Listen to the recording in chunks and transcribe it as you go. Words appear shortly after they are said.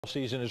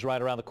Season is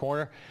right around the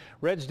corner.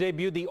 Reds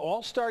debuted the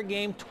All-Star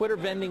Game Twitter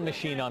vending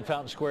machine on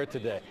Fountain Square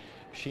today.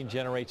 The machine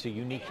generates a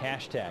unique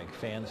hashtag.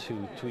 Fans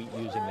who tweet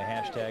using the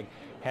hashtag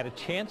had a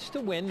chance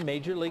to win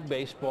Major League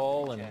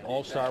Baseball and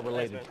All-Star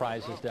related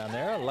prizes down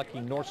there. A lucky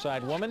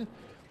Northside woman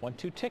won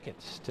 2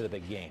 tickets to the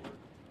big game.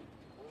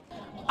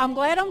 I'm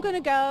glad I'm going to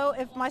go.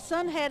 If my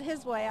son had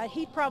his way,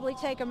 he'd probably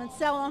take them and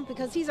sell them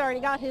because he's already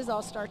got his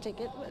All-Star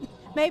ticket.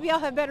 Maybe I'll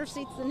have better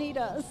seats than he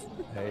does.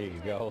 There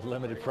you go.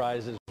 Limited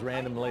prizes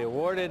randomly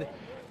awarded.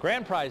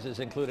 Grand prizes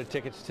included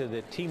tickets to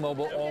the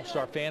T-Mobile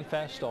All-Star Fan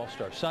Fest,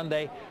 All-Star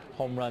Sunday,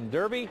 Home Run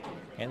Derby,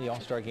 and the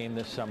All-Star Game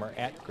this summer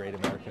at Great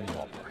American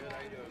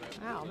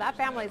Ballpark. Wow, that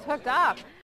family's hooked up.